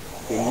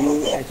 When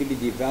you actually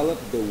develop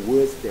the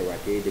words there, right,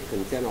 okay? The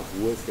content of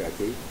words there,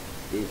 okay?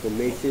 The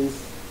informations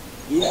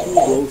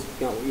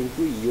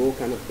into your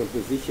kind of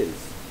compositions.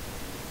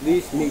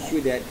 Please make sure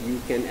that you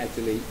can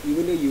actually,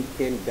 even though you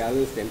can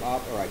balance them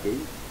out, right, okay?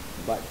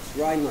 but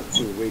try not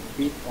to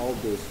repeat all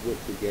those words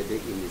together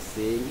in the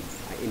same,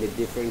 in a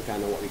different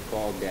kind of what we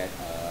call that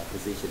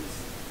positions.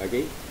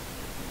 Okay.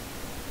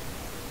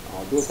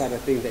 Those are the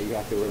things that you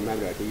have to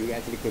remember. Okay, you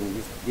actually can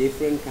use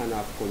different kind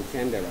of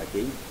content there.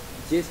 Okay,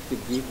 just to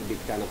give the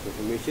kind of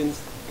informations,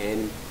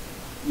 and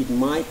it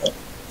might,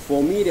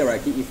 for me there.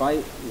 Okay, if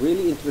I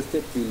really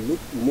interested to look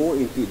more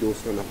into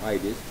those kind of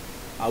ideas,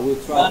 I will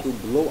try to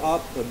blow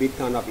up a bit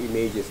kind of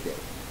images there.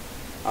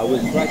 I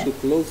will try to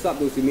close up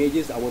those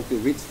images. I want to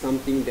read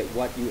something that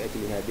what you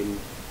actually have been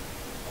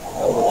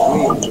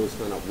portraying on those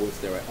kind of words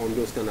there, on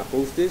those kind of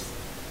posters,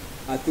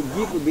 to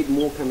give a bit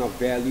more kind of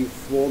value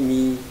for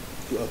me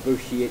to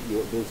appreciate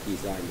those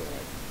designs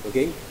there.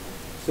 Okay,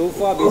 so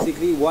far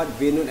basically what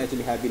Vinod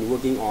actually have been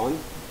working on,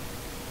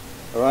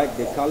 alright,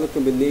 the color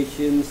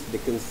combinations, the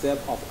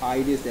concept of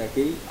ideas there.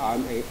 Okay,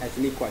 I'm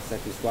actually quite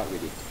satisfied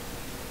with it.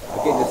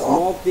 Okay, the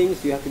small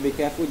things you have to be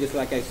careful, just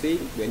like I say,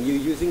 when you're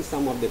using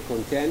some of the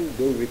content,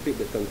 don't repeat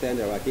the content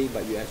there. Okay,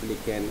 but you actually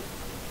can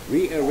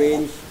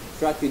rearrange,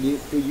 try to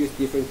use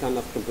different kind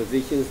of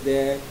compositions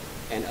there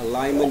and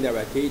alignment there.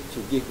 Okay, to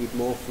give it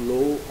more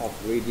flow of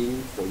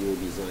reading for your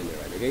design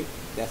there. Okay,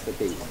 that's the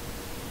thing.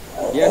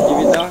 Yes,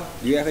 Jivita,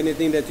 do you have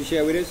anything that to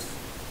share with us?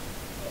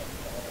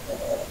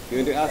 You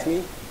want to ask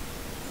me?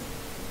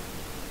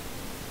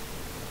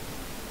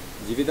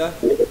 Jivita?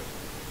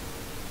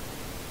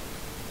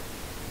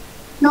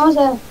 No,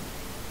 sir.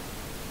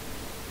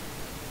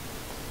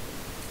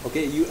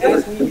 Okay, you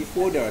asked me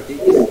before that, okay,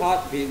 it's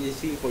hard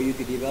basically for you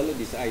to develop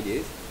these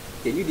ideas.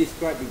 Can you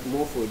describe it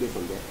more further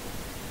from there?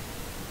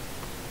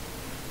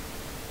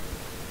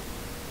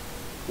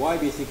 Why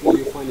basically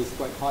you find it's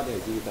quite hard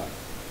as Jivita?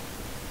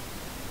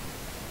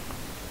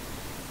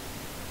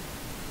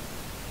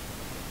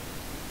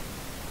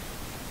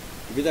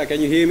 Jivita, can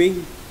you hear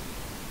me?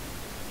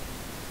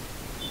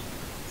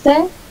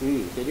 Sir?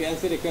 Can you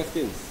answer the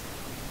questions?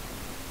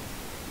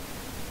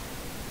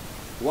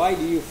 Why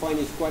do you find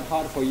it's quite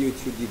hard for you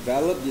to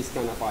develop this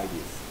kind of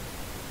ideas?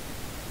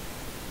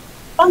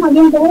 Come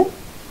again, sir.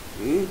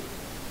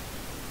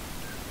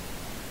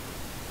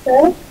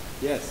 Sir?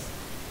 Yes.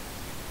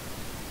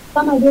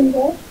 Come again,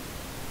 sir.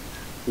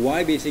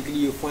 Why basically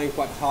you find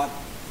quite hard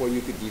for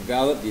you to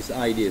develop these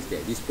ideas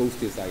there, these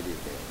posters ideas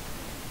there?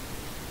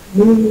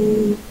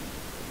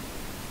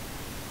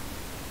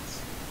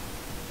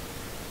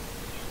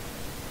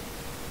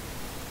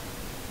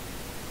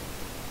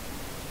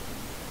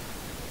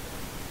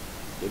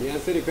 Can you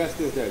answer the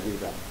questions there,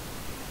 Jivita?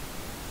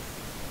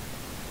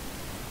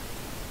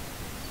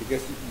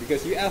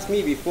 Because you asked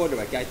me before,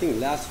 right? I think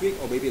last week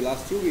or maybe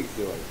last 2 weeks,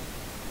 right?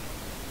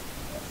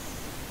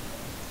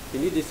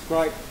 Can you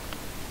describe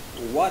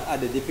what are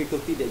the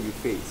difficulties that you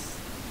face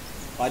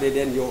other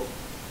than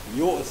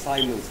your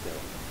assignments there?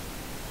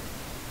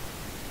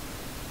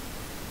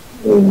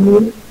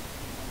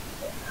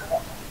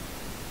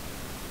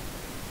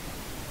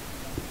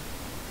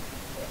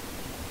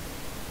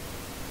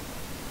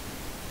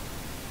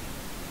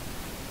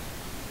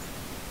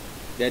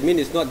 That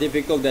means it's not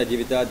difficult there,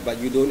 Jivita, but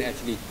you don't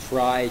actually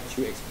try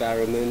to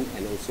experiment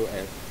and also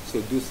so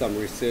do some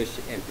research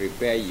and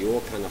prepare your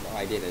kind of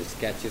idea and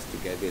sketches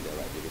together there,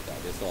 right, Jivita?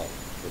 That's all.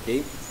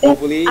 Okay?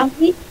 Hopefully, I'm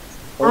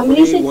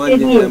 1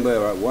 December,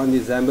 right? 1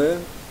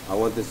 December, I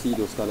want to see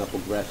those kind of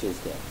progressions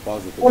there.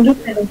 Positive.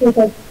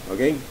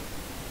 Okay?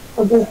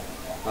 Okay.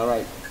 All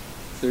right.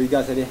 So you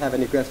guys have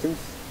any questions?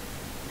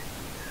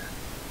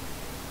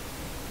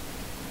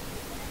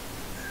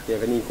 Do you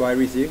have any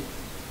inquiries here?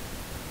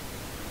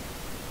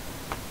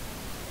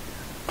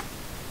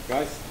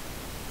 Guys,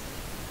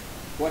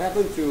 what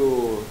happened to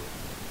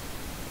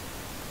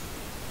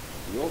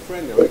your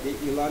friend, right?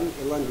 Ilan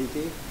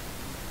DK?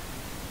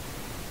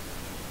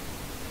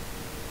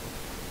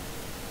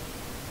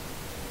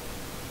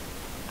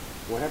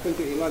 What happened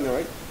to Ilan,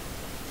 right?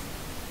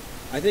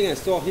 I think I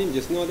saw him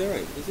just now there,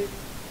 right? Is it?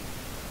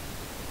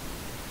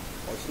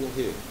 Oh, it's not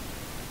here.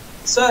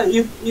 Sir,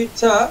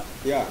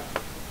 Yeah.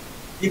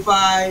 if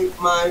my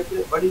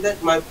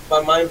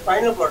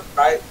final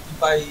product,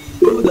 if I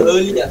do the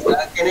earlier,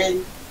 sir, can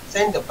I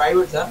send the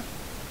private, sir?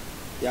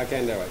 Yeah, I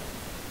can, there, right?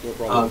 No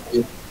problem.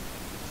 Okay.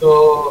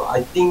 So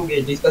I think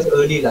we discussed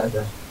early,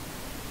 sir.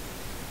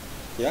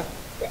 Yeah?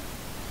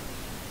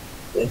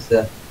 Yes,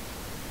 sir.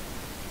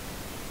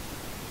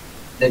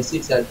 That's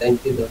it, sir.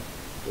 Thank you, sir.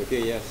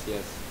 Okay, yes.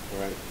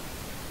 All right.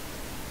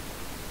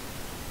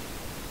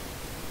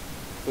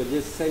 So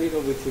just send it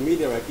over to me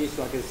there, okay,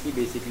 so I can see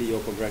basically your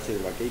progression,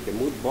 okay? The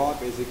mood board,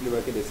 basically,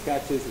 okay, the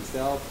sketches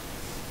itself,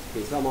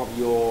 okay, some of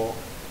your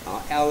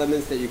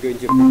elements that you're going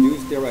to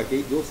produce there,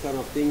 okay, those kind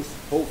of things,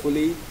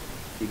 hopefully,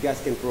 you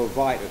guys can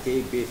provide,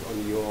 okay, based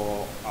on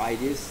your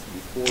ideas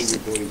before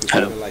you're going to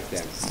finalize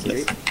them,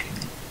 okay?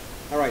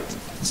 All right.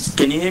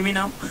 Can you hear me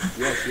now?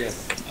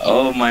 Yes.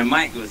 Oh, my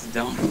mic was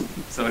down.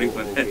 Sorry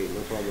for that. Okay,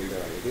 no problem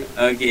there, okay?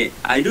 Okay,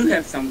 I do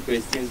have some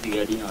questions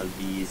regarding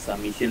the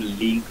submission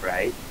link,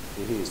 right?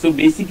 So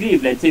basically,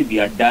 if let's say we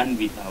are done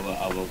with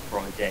our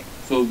project,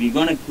 so we're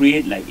gonna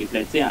create, like, if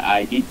let's say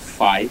I did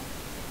 5,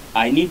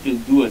 I need to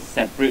do a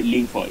separate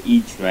link for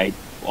each, right?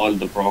 all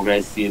the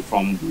progress here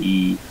from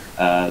the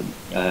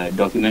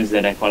documents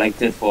that I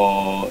collected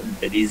for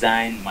the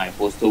design, my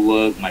poster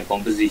work, my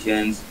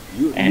compositions,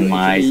 and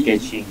my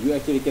sketching. You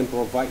actually can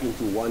provide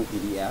into one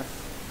PDF.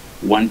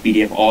 One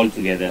PDF all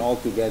together. All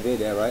together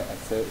there, right?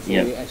 So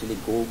Yep. we actually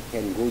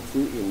can go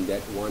through in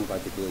that one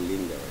particular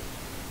link there, right?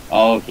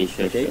 Oh, okay,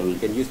 sure, Okay, sure. you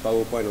can use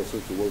PowerPoint also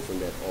to work on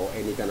that, or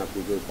any kind of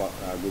Google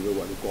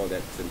what you call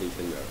that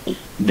presentation there.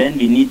 Then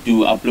we need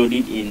to upload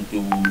it into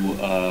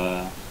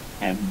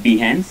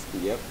Behance.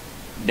 Yep.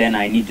 Then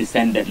I need to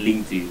send that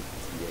link to you.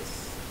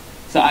 Yes.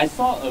 So I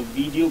saw a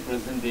video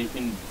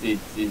presentation. Is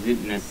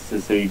it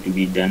necessary to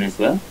be done as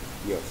well?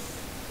 Yes.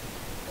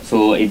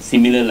 So it's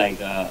similar, like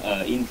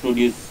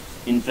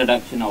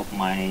introduction of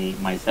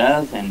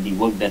myself and the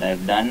work that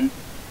I've done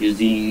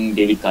using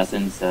David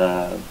Carson's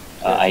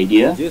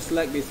idea. Just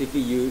like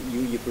basically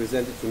you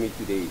presented to me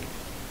today.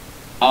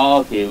 Oh,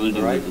 okay, we'll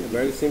do Right, it. a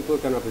very simple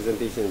kind of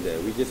presentation there.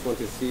 We just want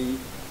to see,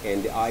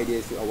 and the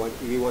ideas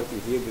we want to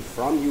hear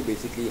from you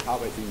basically how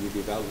actually you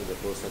develop the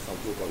process of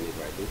work on it,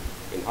 right?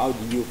 And how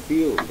do you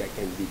feel that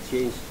can be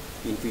changed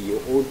into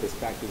your own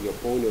perspective, your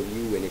point of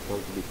view when it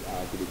comes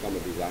to become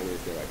a designer,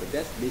 right? But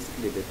that's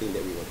basically the thing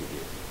that we want to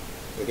hear.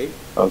 Okay.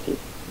 Okay.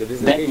 The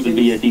That will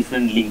be a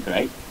different link,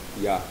 right?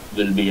 Yeah.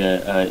 Will be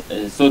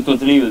so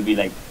totally will be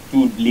like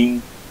 2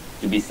 links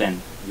to be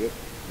sent. Yep.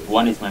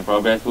 One is my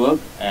progress work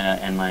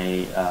and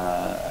my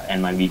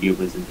video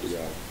presentation.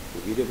 Yeah.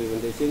 The video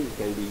presentation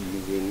can be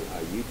using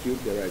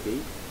YouTube directly.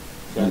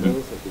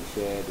 Channels, I can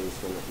share those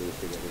kind of links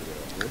together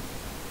there.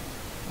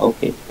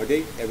 Okay.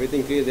 Okay,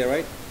 everything clear there,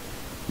 right?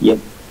 Yep.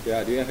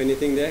 Yeah, do you have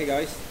anything there,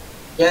 guys?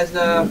 Yes,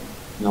 No.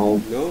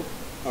 No?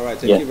 Alright,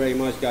 thank Yeah. you very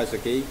much, guys,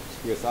 okay?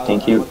 Because I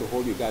Thank don't you. want to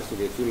hold you guys to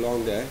get too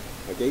long there,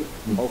 okay?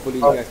 Hopefully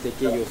you guys take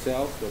care of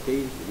yourselves,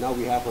 okay? Now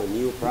we have a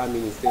new Prime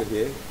Minister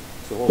here,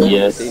 so hopefully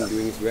Yes. everything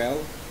doing well.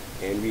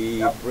 And we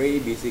pray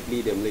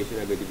basically the Malaysian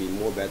are going to be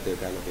more better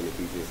kind of in the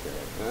future,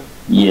 huh?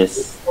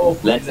 Yes.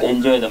 Let's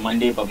enjoy the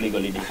Monday public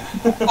holiday.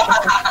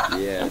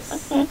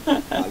 Yes.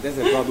 That's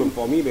a problem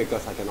for me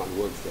because I cannot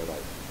work there,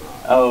 right?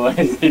 Oh,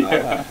 I see.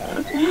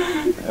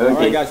 Alright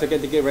Okay. guys, okay,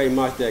 thank you very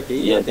much there, okay?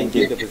 Yeah, Thank thank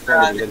you you. for the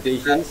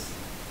presentations.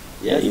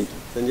 Yeah, Yes, you-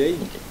 Sanjay?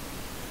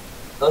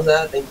 no,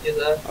 sir. Thank you,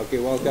 sir. Okay,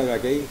 welcome,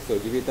 okay? So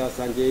Jivita,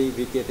 Sanjay,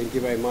 Vicky, thank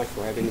you very much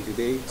for having me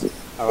today.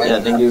 Alright,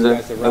 Yeah, thank you, see sir.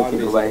 guys around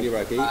Okay, bye-bye.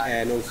 basically, okay?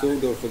 And also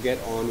don't forget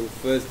on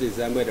 1st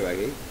December,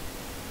 okay?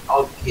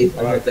 Okay,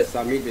 Alright, to sir.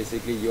 submit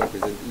basically your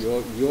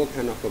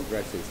kind of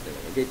progressions there.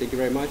 Okay, thank you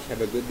very much. Have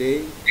a good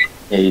day.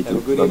 Yeah, you Have a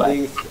too. good Bye bye.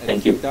 evening. At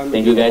Thank the you. same time,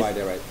 Thank you, bye guys.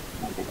 there, right?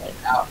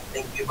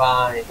 Thank you.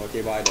 Bye.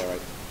 Okay, bye there,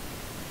 right?